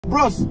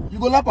Bros, you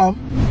go lap him?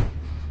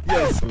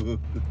 Yes. You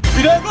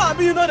don't go, I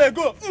mean you know they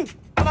go.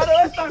 Another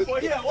waste time for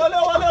here. Wale.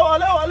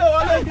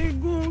 They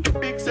go.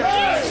 Big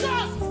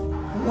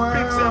seven. Wow.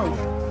 Big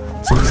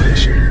seven.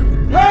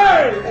 Sensation.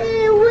 Hey!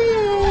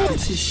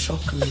 This is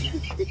shocking.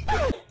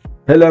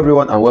 Hello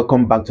everyone and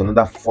welcome back to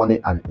another funny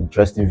and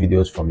interesting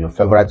videos from your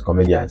favorite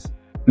comedians.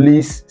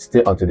 Please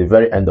stay until the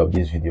very end of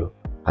this video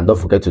and don't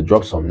forget to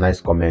drop some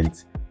nice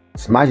comments.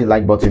 Smash the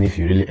like button if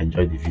you really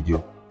enjoyed the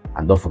video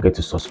and don't forget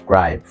to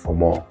subscribe for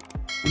more.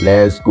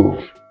 Let's go.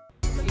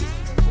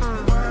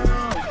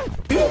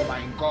 Oh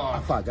my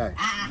god. Fat guy.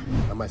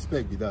 I might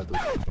spec be that though.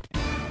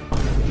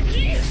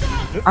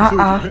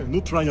 No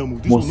try your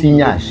move.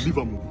 Mosinyash.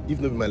 If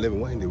not my level,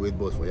 why in the weight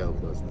boss for you?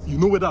 You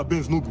know where that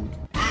Benz no good.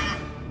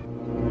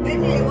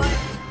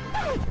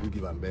 You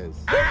give am Benz.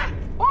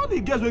 All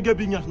the girls will get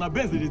big yash now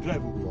Benz they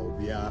drive. For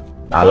VR.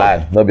 I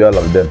lie, not be all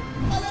of them.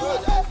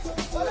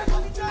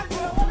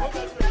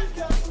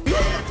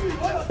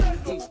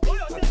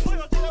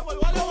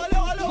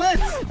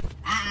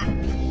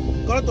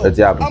 Let's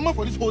happen. How much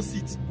for this whole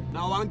seat?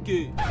 Now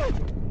 1K.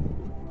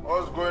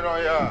 What's going on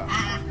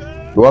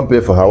here? You won't pay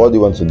for her, what do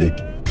you want to do?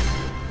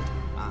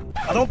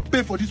 I don't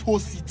pay for this whole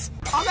seat.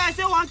 Okay, I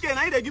say 1K,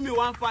 now they give me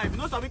 1.5. You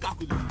know something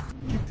calculate.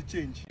 Keep the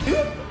change.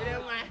 Hey!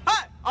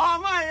 Oh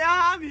my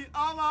yummy!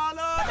 Oh my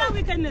lord! That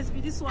wickedness be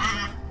this one.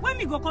 When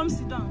we go come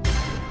sit down.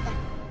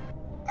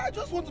 I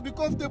just want to be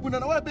comfortable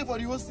and I want to pay for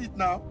the whole seat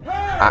now.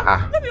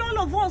 Maybe all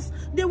of us,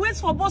 they wait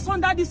for bus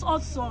under this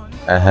hot sun.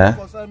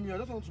 Because I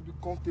just want to be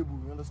comfortable,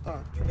 you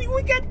understand? You be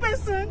wicked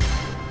person.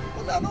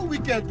 But I'm not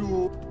wicked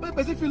though. But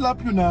person feel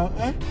lap you now,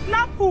 eh?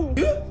 Lap who?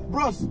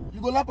 Bros,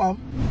 you go lap him?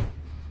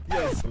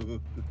 Yes. You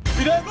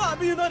don't go, I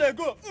mean you know they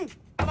go.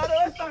 Another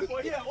waste time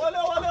for here. Wale.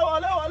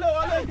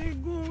 They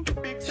go.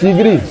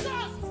 Shigri.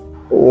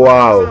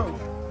 Wow.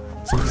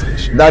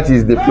 That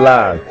is the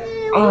plan.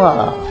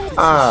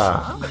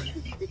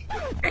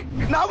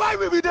 Now why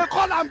will they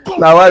call them goats?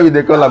 Now why will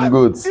they call them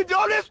goats?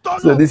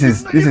 So this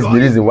is the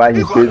reason why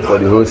he paid for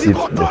the whole seat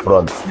in the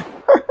front.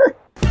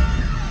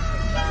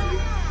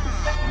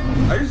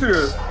 Are you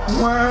serious?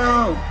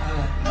 Wow.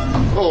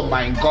 Oh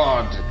my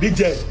god. Big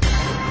J.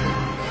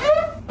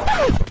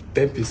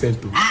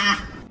 10% too.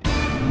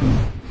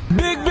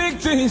 Big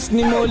things,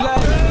 Nemo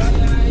life.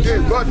 Hey,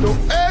 God, no.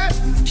 Hey!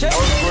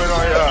 What's going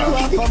on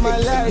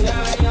here?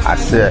 I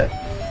said.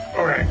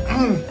 Alright.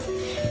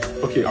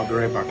 Okay, I'll be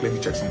right back. Let me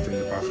check something in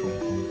the bathroom.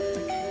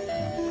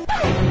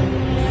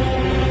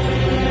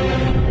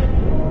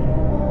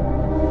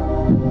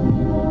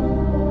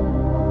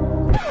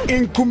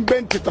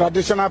 Incumbent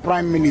traditional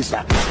prime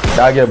minister.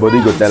 That girl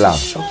body go tell her.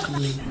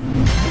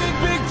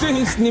 Big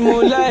things,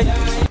 Nemo life.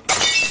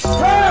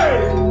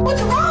 Hey!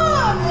 What's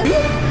wrong?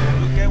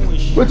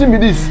 What be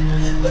this?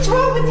 What's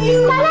wrong with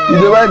you? You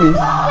dey mind me?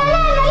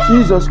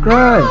 Jesus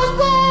Christ.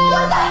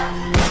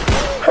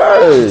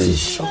 Hey!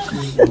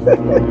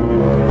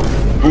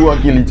 Who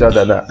want kill each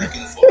other now?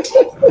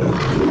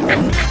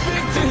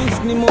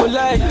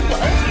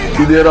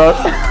 You dey run?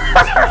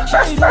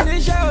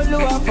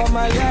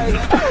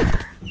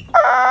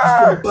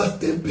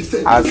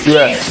 I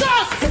swear.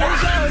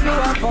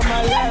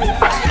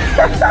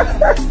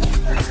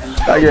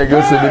 That girl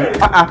goes to me.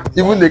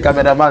 Even the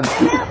cameraman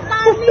too.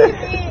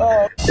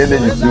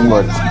 Energy is too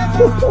much.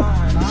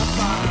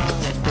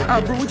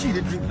 Bro, what you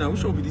drink now?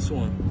 Which one be this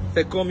one?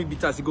 They call me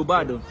bitters, you go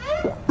bad though.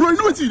 Bro, you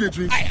know what you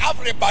drink? I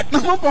have a bad.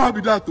 Now, what power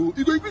be that though?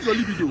 You go increase your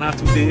libido. Not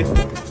today.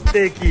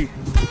 Take it.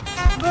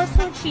 Bro,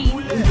 so cheap.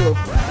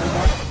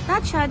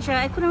 That charger,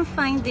 I couldn't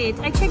find it.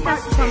 I checked that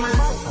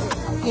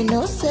stomach. You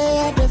know, say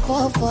I dey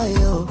fall for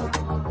you,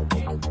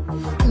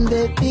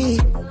 baby.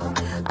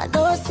 I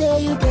don't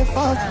say you dey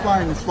fall.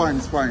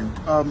 It's fine.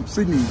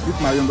 Sydney,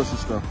 with my younger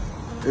sister,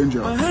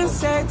 Angel.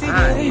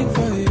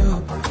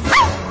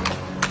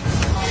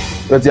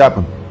 What's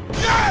happened?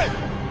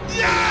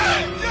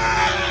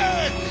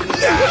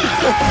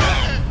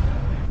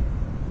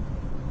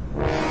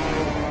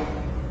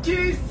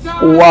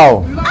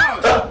 Wow.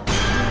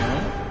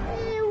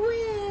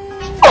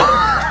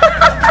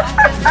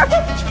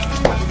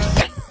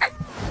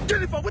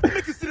 Jennifer, what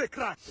make you see the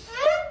crack?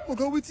 Oh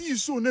God, wait till you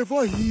so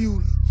never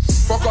heal.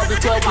 Fuck up the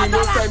trouble,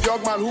 no send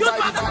young man who buy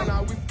the van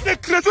now. The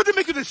crazy, what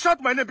make you to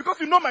shout my name because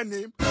you know my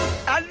name?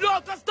 Hello,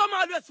 customer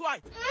always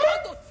white.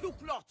 What the few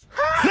cloth?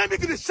 Let me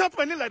get to shout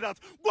my name like that.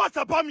 What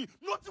about me?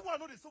 Nothing I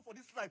know they so for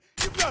this life.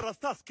 If you are a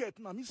star scared,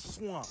 now me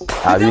swan. You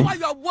know why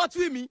you are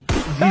watching me?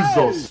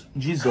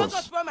 Jesus. Don't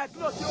spoil my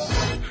clothes, yo.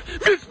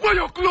 Me spoil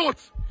your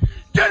clothes.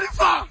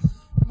 Jennifer!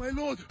 My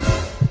lord,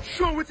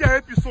 show what I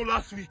helped you so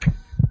last week.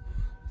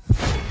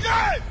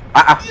 Yes!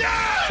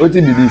 What be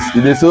this?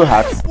 Is they so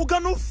hot? We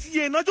got no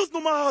fear, not just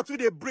normal heart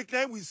with a break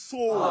line with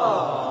soul.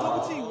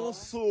 What you want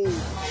soul?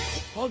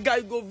 Oh,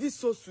 guy, go this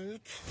so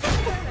sweet.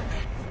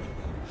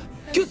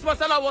 Kiss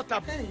masala, what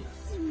happened?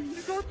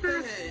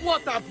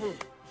 What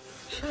happened?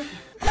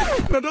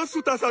 Now don't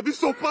shoot us, I'll be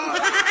so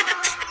bad.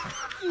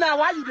 Now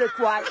why you dey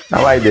cry?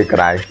 Now why they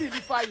cry?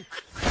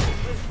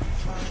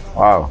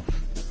 Wow.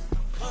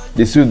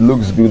 The suit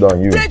looks good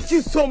on you. Thank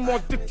you so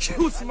much. The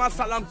cute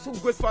Machala. I'm so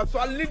grateful. So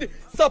I'm really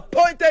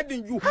disappointed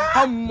in you.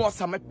 How much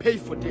am I pay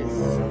for this?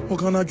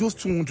 Okay, just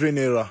 200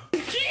 naira.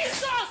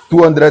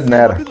 200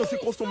 naira. People say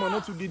customer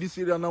not to do this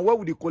area now. Why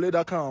would they collect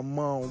that kind of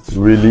amount?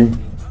 Really?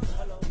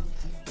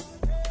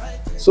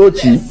 So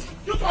cheap.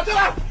 Use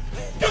Machala!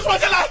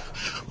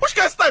 Which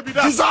kind of style be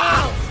that?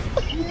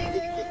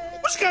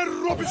 Which kind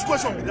of rubbish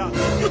question be that?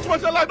 Use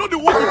Machala, I know they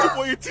work with you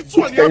for 82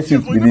 years,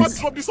 but you never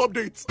drop this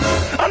update.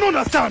 I don't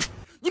understand.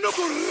 You know,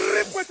 go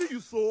rip what you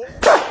saw. You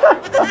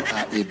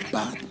are a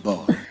bad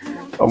boy.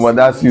 Oh man,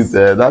 that suit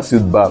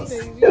bad.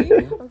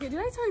 Okay, did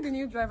I tell you the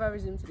new driver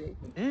resumed today?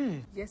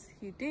 Yes,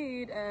 he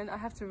did, and I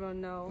have to run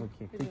now.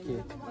 Okay, take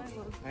care.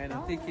 Alright,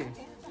 now take care.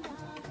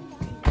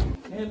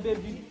 Hey,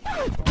 baby.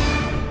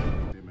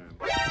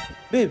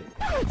 Babe.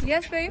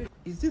 Yes, babe?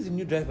 Is this the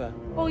new driver?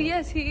 Oh,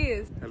 yes, he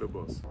is. Hello,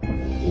 boss.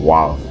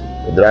 Wow,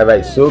 the driver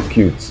is so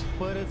cute.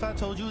 But if I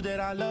told you that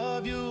I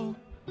love you,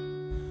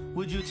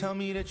 would you tell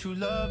me that you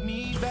love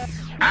me back?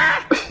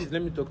 Please,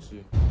 let me talk to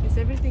you. Is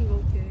everything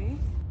okay?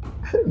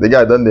 The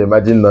guy don't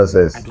imagine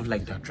nonsense. I don't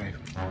like that driver.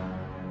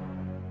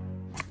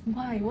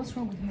 Why? What's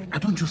wrong with him? I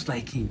don't just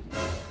like him.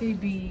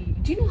 Baby,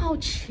 do you know how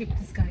cheap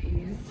this guy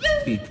is?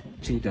 Babe,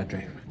 change that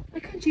driver. I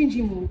can't change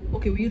him.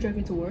 Okay, will you drive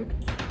me to work?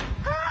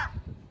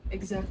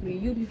 Exactly,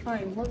 you'll be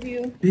fine, won't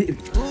you? Babe.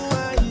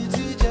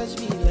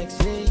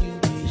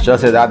 Sure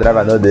said that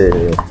driver know the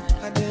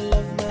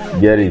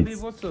get it. Babe,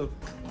 what's up?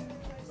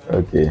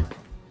 Okay.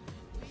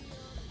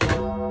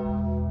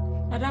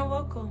 Madam,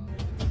 welcome.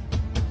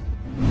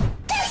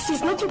 This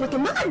is nothing but a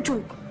man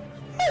joke.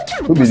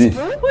 Who be this?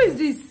 Who is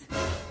this?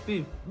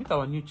 Babe, meet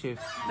our new chef.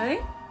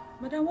 Hey?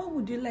 Madam, what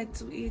would you like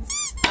to eat?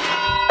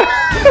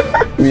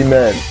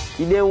 Women.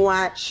 You didn't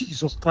want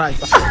Jesus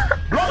Christ.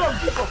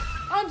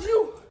 And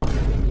you!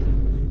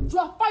 You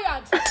are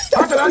fired!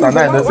 Now I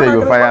don't say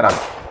you fire him.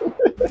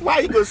 Why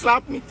you go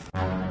slap me?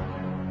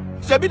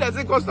 Shebi they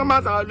say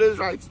customers are always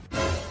right.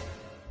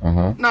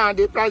 Now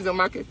they price the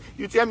market.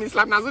 You tell me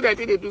slap now so they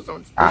think they do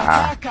something.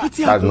 That's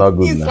not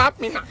good You now. slap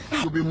me now.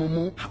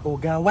 Oh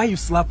God, why you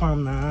slap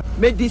him now?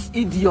 Make this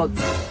idiot.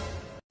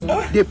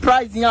 They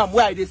price yam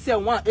where they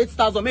sell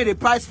 8,000. Make the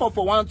price for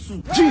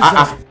 1,200.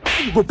 Jesus.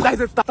 You go price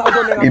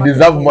 8,000. He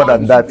deserves more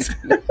than that.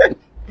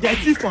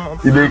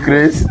 He dey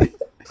crazy.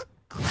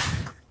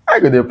 I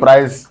go the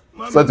price.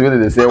 Such way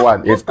they say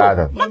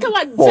 8,000.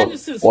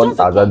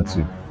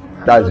 1,002.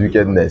 That's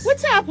wickedness.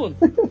 What's happened?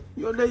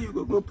 You know you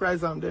go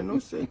price them. They no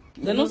say.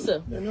 They no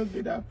sell. They no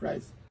give that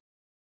price.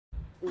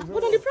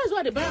 What on the price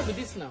why they buy with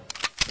this now?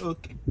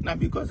 Okay. Now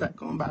because I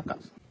come back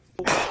as.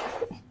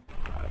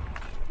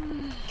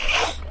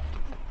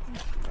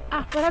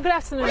 Well, good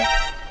afternoon.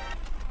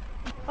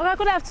 Okay,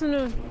 good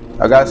afternoon.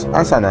 I guess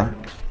answer now.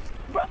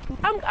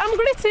 I'm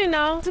greeting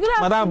now. Good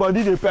afternoon. Madam,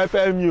 body they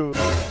pepper me.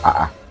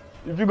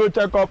 If you go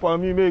check up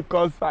on me, make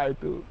cause fight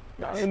too.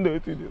 I know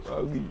it is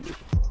ugly.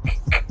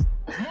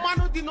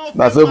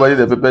 That's somebody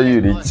they prepare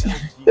you rich.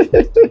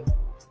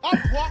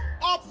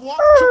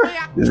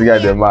 This guy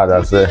the mad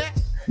I say.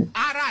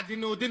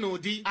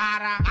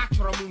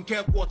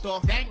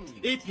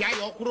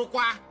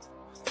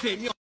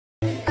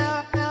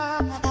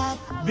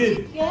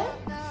 Babe. Yeah?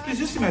 Please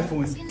just see my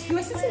phone. You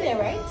were sitting there,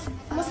 right?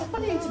 I must have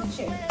fallen into the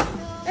chair.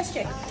 Let's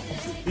check.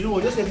 You know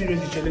what? Just let me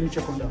raise the chair. Let me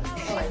check on that.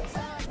 Alright.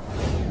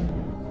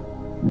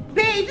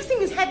 Babe, this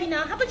thing is heavy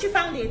now. Haven't you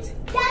found it?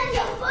 Daddy,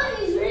 your phone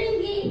is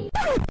ringing.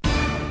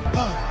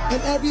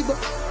 And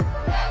everybody.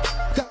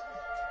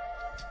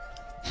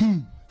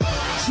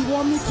 She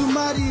want me to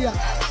marry her.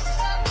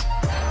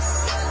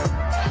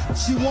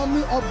 She want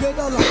me obey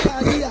all her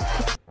career.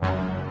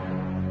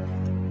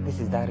 This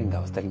is that ring I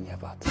was telling you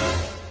about.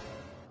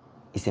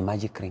 It's a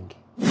magic ring.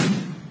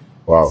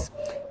 Wow.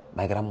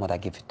 My grandmother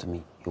gave it to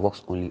me. It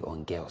works only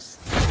on girls.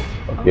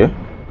 Okay.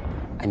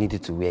 I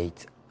needed to wear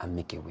it and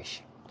make a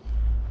wish.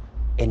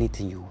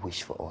 Anything you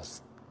wish for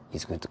us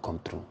is going to come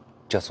true.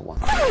 Just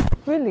once.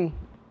 Really?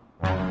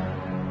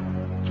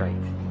 Right.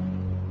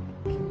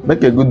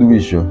 Make a good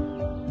wish, yo.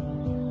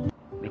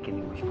 Make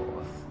any wish for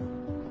us.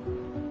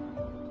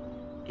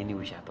 Any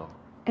wish at all.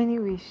 Any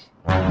wish?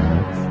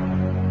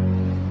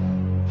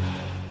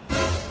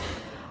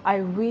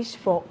 I wish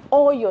for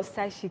all your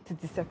side shit to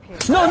disappear.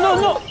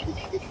 No.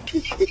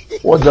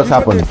 What just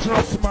happened?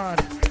 Trust man.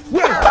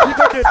 Yeah, you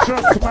got the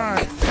trust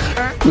man.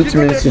 Which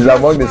means she's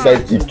among the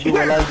side chick. You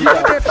got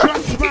the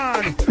trust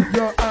man.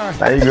 Your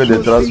Now you go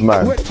the trust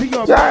man. Wait till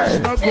your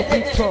Child. not go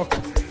big talk.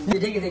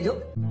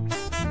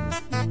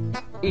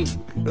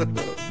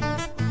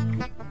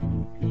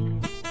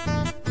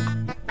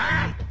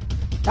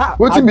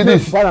 What be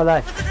this?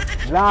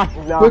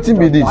 What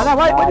be this?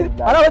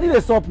 Why did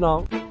they stop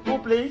now? Who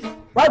please?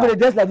 Why do they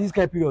dress like this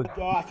kind of period?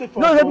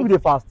 No, let me be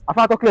fast. I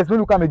can't talk less. When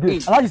you come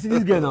again. I like to see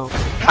this girl now.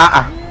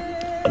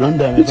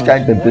 Which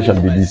kind of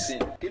temptation be this?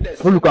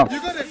 When you come.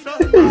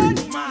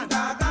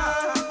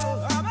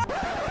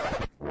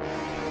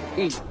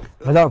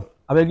 Madam,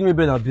 I beg give me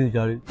bread and beans,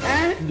 Jerry.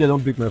 You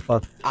don't break my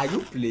fast. Are you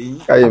playing?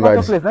 Can you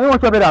imagine? I don't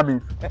want to better than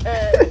me.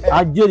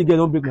 I dare the girl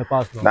don't break my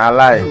fast now. Nah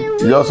lie. You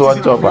just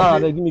want chopper. Nah,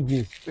 they give me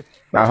beans.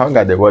 Now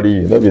hunger they worry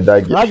you. Don't be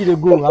that Now you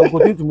go. I'll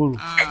continue tomorrow.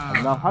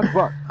 Now hard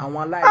back. I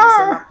want life.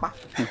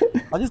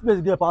 I just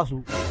place the pass.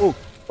 Oh.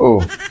 Oh.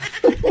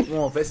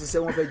 One first say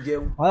one first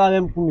jail. I let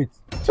them commit.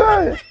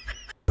 Try.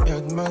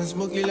 Young man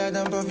smoking like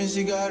them puffing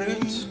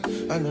cigarettes.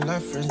 I know my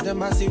friends,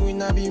 them I say we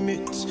not be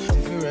mates.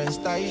 If you rent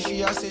style,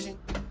 she a session.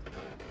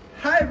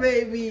 Hi,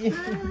 baby.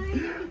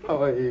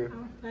 How are you?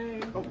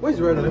 Hi. Where's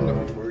the ride? Let me know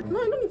before. No,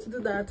 I don't need to do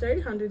that. I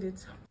already handled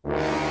it. You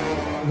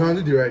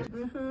handled the ride?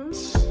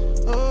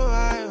 Oh,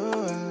 I.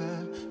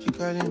 She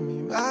calling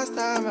me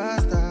master.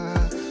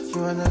 She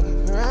wanna give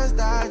me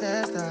rasta.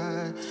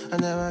 I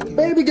never give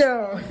Baby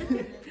girl.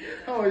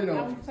 How are you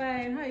now? I'm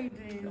fine. How are you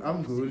doing?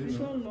 I'm good. You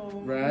so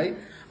long. Right?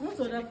 I want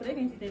to order food. I can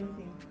eat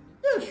anything.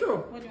 Yeah, sure.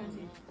 What do you want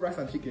to eat? Rice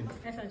and chicken.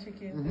 Rice and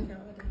chicken. Okay,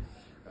 I'll order.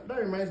 That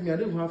reminds me, I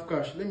don't even have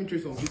cash. Let me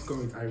trade some Bitcoin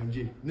with Irene J.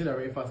 You know that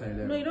very fast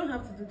and No, you don't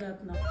have to do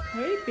that now. I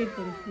already paid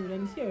for the food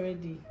and it's here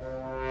already. You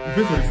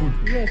paid for the food?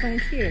 Yes, and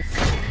it's here.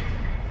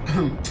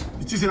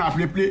 It's just a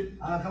play.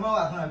 Come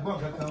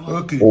on.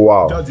 Okay.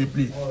 Wow. Just a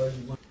play.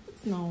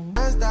 No.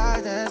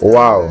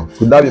 Wow.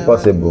 Could that be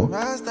possible?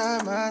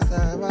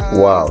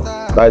 Wow.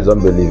 That is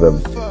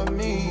unbelievable.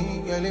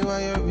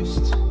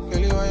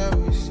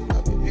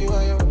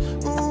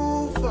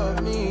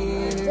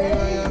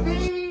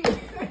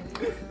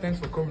 Thanks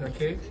for coming,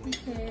 okay?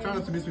 Try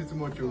not to miss me too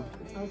much, yo.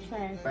 I'll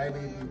try. Bye,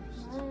 baby.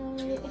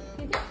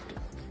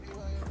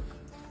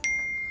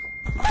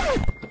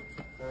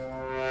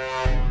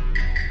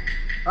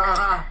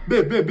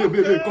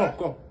 Babe,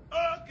 come.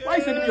 Why are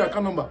you sending me your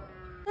account number?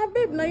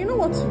 Babe, now you know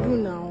what to do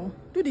now.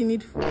 Do the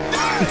needful.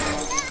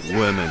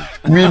 Women.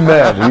 We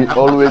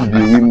always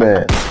be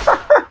women.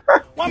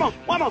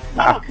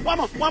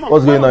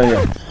 What's going on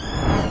here?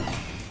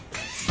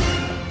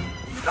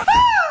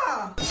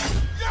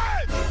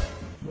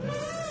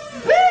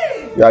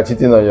 You are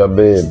cheating on your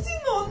babe.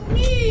 Cheating on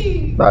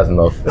me. That's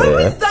not fair. Who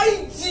is that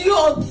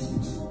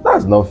idiot?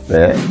 That's not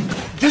fair.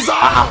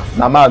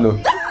 Namano.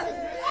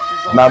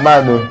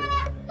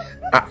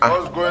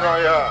 What's going on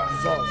here?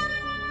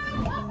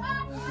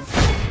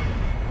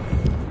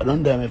 I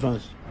don't die, my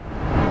friends.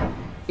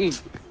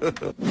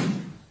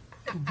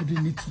 Nobody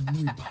needs to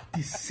know about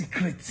these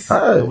secrets.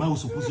 Hey. Why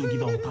was supposed to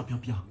give out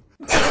tapia?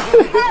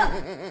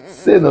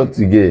 Say no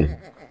to gay.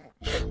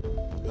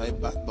 Hey,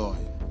 bad boy.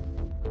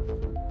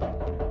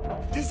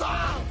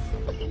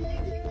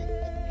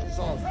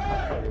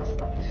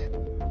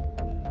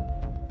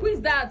 Who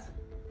is that?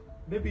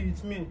 Baby,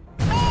 it's me.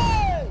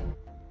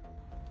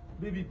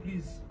 Baby,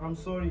 please, I'm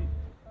sorry.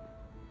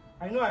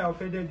 I know I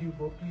offended you,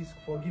 but please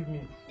forgive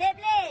me.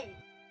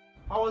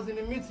 I was in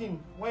a meeting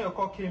when your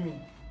call came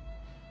in,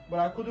 but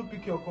I couldn't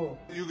pick your call.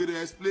 You gonna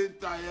explain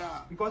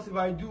tire? Because if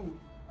I do,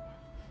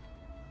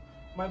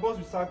 my boss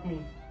will sack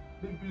me.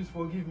 Baby, please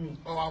forgive me.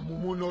 Oh,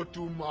 Mumu, not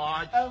too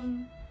much.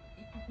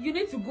 You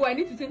need to go. I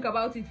need to think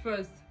about it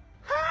first.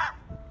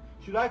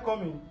 Should I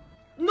come in?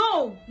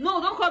 No,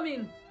 don't come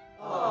in.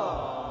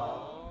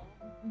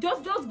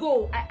 Just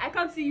go. I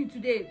can't see you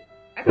today.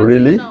 I can't see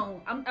you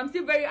now. I'm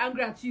still very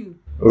angry at you.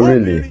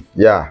 Really?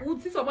 Yeah. We'll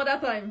see some other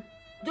time.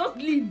 Just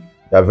leave.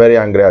 You're very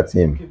angry at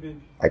him. Okay,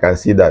 baby. I can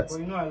see that. But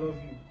you know I love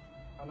you,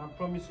 and I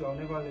promise you I'll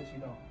never let you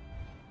down.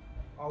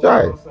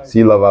 Try.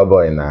 See lover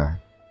boy now.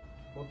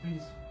 But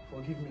please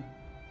forgive me.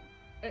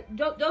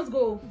 Just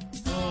go.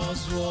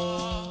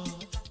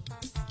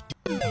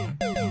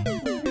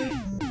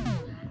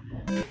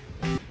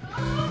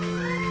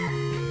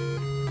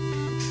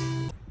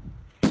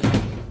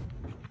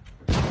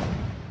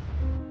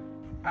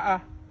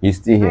 He's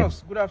still here.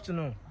 Bros, good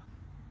afternoon.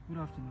 Good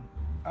afternoon.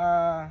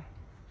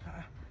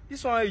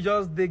 This one is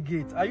just the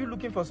gate. Are you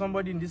looking for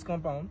somebody in this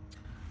compound?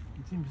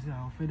 The thing is,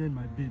 I offended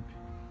my babe.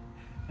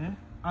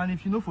 And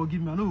if you don't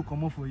forgive me, I know will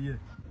come up for a year.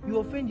 You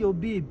offend your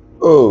babe.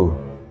 Oh.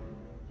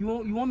 You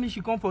want me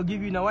she can't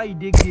forgive you now? Why you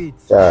dig gate?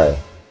 Try.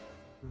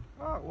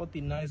 What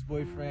a nice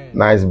boyfriend.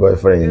 Nice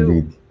boyfriend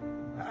indeed.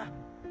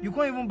 You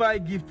can't even buy a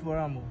gift for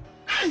him.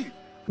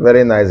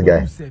 Very nice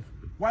guy.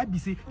 Why be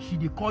say she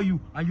dey call you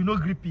and you no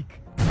gree pick?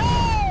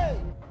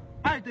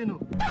 I take no.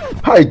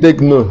 I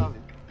take no.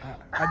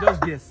 I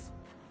just guess.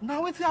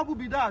 Now wetin happen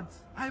be that?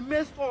 I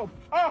messed up.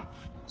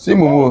 See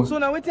Mumu. So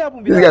now wetin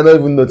happen be this that? guy don't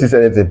even notice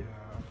anything.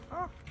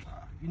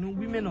 You know,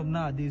 women of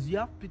nowadays, you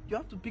have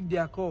to pick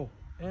their call.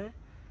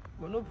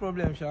 But no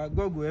problem, Sha.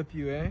 God will help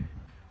you,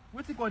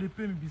 Wetin call the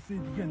pay me be say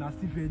the girl na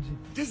still virgin.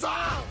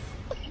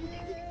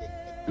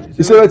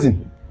 You say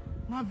wetin?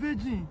 Na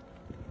virgin.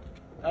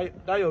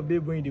 That your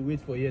babe when they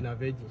wait for you na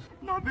virgin.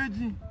 Na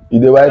virgin. You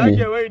dey wipe me?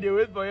 That girl when they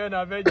wait for you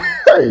na virgin.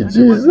 Hey,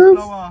 Jesus. You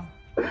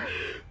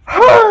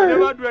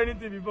never do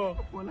anything before.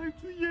 For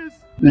like 2 years.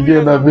 You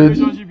get na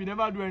virgin. Relationship, you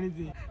never do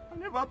anything. I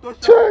never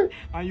touch her.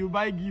 And you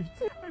buy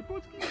gifts. I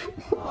bought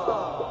gifts.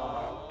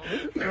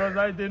 Because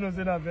I didn't know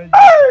say na virgin.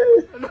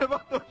 I never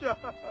touch her.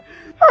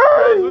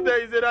 Who tell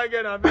you say that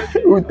girl na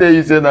virgin? Who tell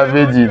you say na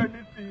virgin?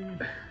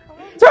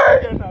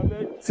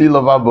 See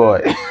lover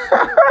boy.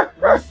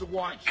 Let's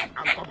watch and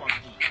come on.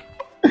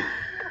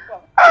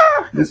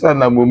 This one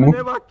na mumu.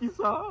 Never kiss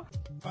her.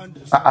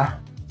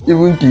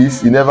 Even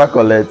kiss, you never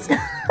collect.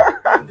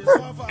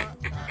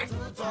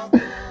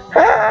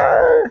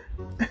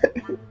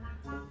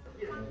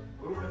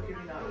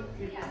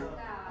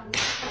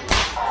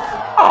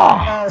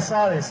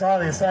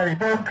 Sorry.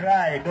 Don't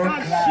cry.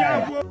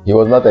 He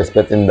was not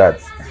expecting that.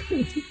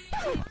 Chief,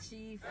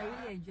 I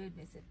really enjoyed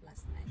myself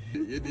last night.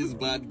 You're this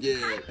bad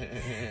girl.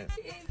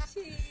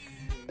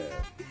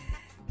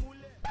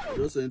 I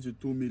just sent you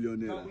 2 million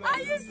naira. Are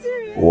you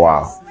serious?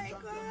 Wow. Oh my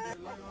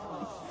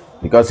God.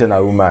 Because you're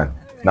a woman.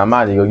 Now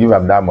man, you go give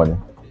him that money.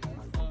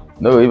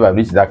 No, if I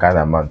reach that kind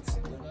of amount.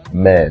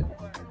 Man.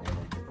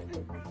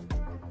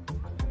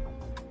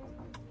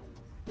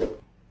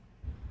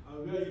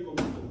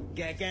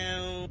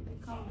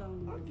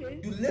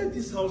 You left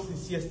this house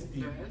since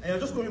yesterday, and you're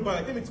just coming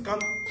back. I think it's come.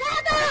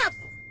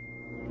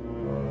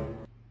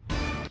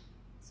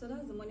 So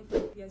that's the money for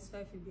the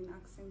PS5 you've been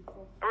asking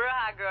for.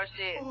 Real girl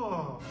shit.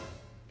 Oh,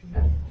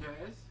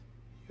 yes.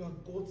 You are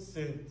God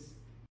sent.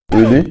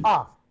 Really?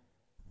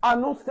 I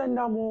no send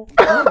them more.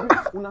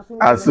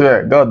 I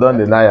swear, God don't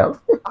deny him.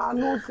 I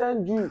no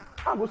send you.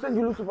 I go send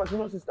you look super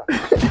senior sister.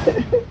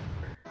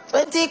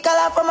 20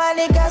 color for my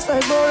niggas for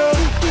borrow.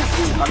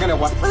 I got a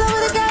what?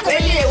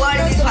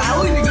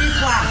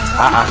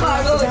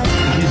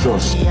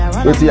 Jesus.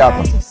 What's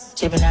happening?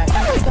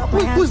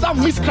 Who's that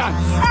miscreant?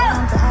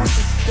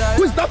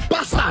 Who's that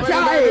bastard?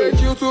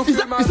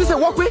 Is this a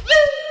walkway?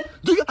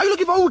 Are you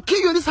looking for who will kill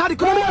you in this hard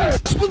economy?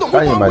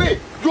 Can you imagine?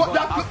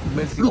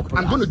 Look,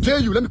 I'm going to jail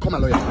you. Let me call my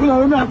lawyer.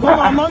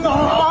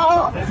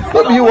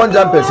 Maybe you want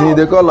jump person,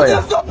 they call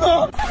lawyer.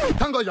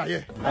 Thank God you're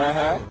here.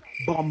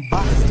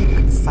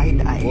 Bombastic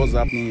side eye. What's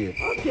happening here?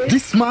 Okay.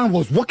 This man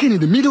was walking in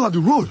the middle of the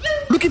road,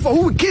 looking for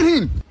who will kill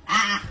him.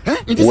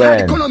 In this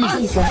hard economy.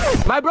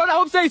 My brother, I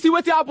hope say you see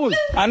what happened.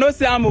 I know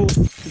say I'm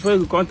before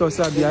you come to us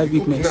behind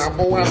weakness.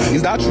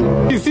 Is that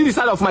true? You see the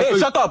side of my face.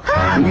 Shut up.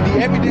 With the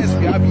evidence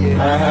we have here, you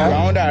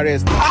are under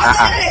arrest. Don't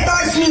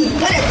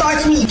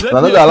touch me. Now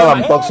don't allow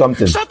him talk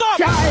something. Shut up.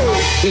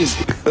 It's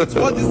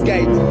what this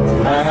guy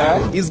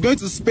did. He's going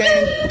to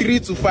spend 3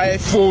 to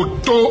 5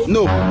 photo.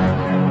 No.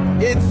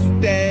 8 to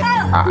 10.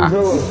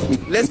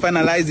 Let's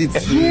finalize it.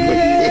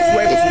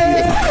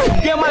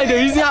 Get money, the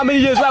reason how many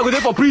years we are going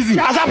for prison.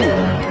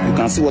 You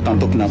can see what I'm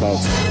talking about.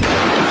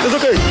 It's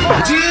okay.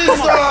 Jesus!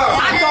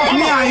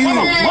 Me and you.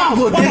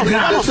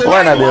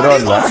 Why not they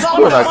run, man?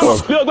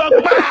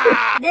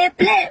 They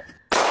play.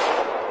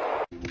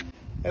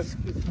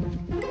 Excuse me.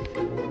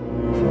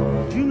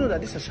 Do you know that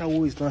this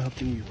Ashawo is not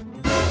helping you?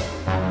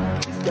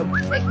 The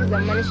break is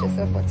manage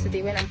yourself for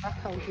today. When I'm back,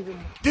 I'll give you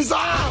more.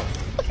 Dissolve!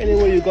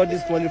 Anyway, you got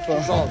this money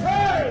from.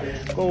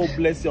 God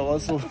bless your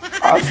hustle.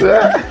 I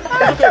swear.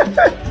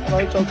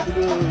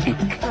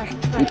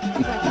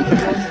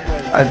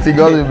 I think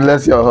God will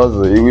bless your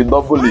hustle. He will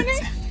double it.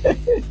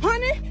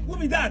 Honey? Who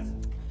be that?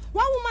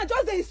 One woman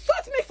just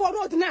insult me for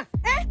road now.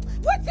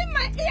 What's in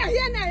my ear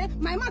here now?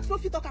 My mouth no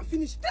fit talk and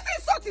finish. This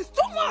insult is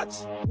too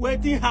much.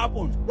 Wetin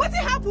happen?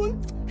 Wetin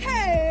happen?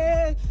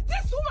 Hey,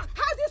 this woman,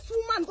 how this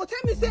woman go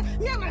tell me say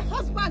me and my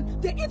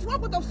husband they eat one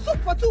pot of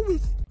soup for 2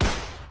 weeks?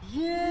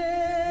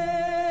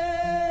 Yeah.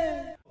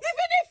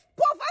 Even if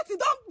poverty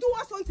don't do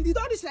us something, it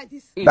don't reach like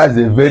this. That's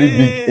a very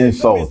big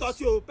insult.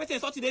 Person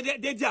insult you,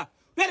 they there.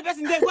 Where the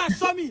person they go and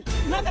show me.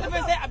 You know the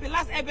person say I be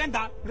last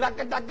airbender.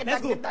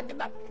 Let's go.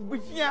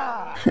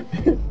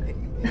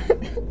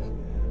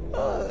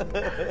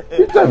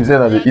 Each time you say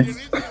that they eat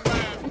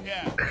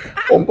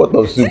one pot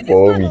of soup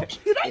for a week.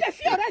 You don't even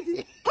feel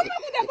already. Come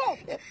on, they go.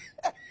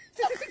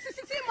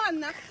 16 man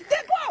now.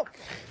 They go.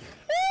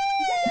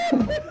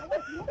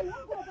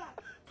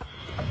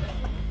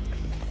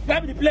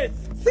 Grab the place.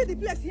 See the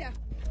place here.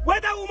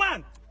 Where that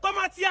woman? Come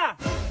out here.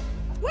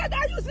 Where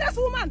that useless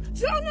woman?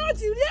 She don't know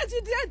the real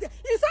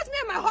insult me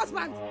and my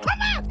husband.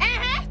 Come out.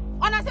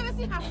 On a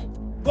 17 happen.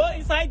 Go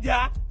inside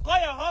there. Call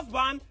your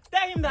husband.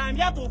 Tell him that I'm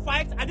here to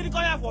fight. I didn't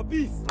come here for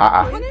peace.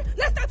 Honey,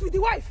 let's start with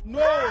the wife. No,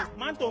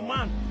 man to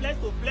man, flesh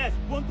to flesh,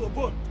 bone to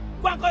bone.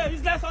 Go and call your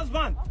useless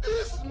husband.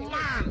 This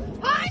man.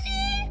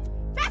 Honey,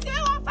 that's why I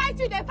won't fight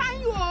you. They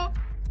find you.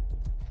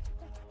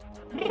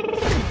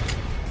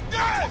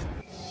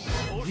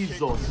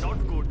 Jesus,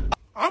 not good.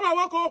 I'm a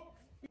wako.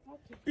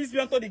 Peace be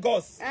unto the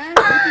gods.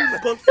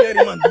 God fear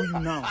him and do you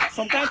now.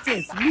 Some kind of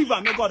things, leave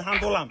and may God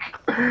handle them.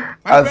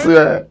 I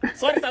swear.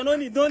 Sorry, I don't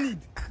need.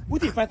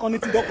 What if I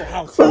connect to doctor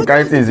house? Some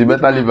kind of things, you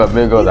better leave and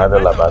may God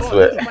handle them, I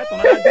swear.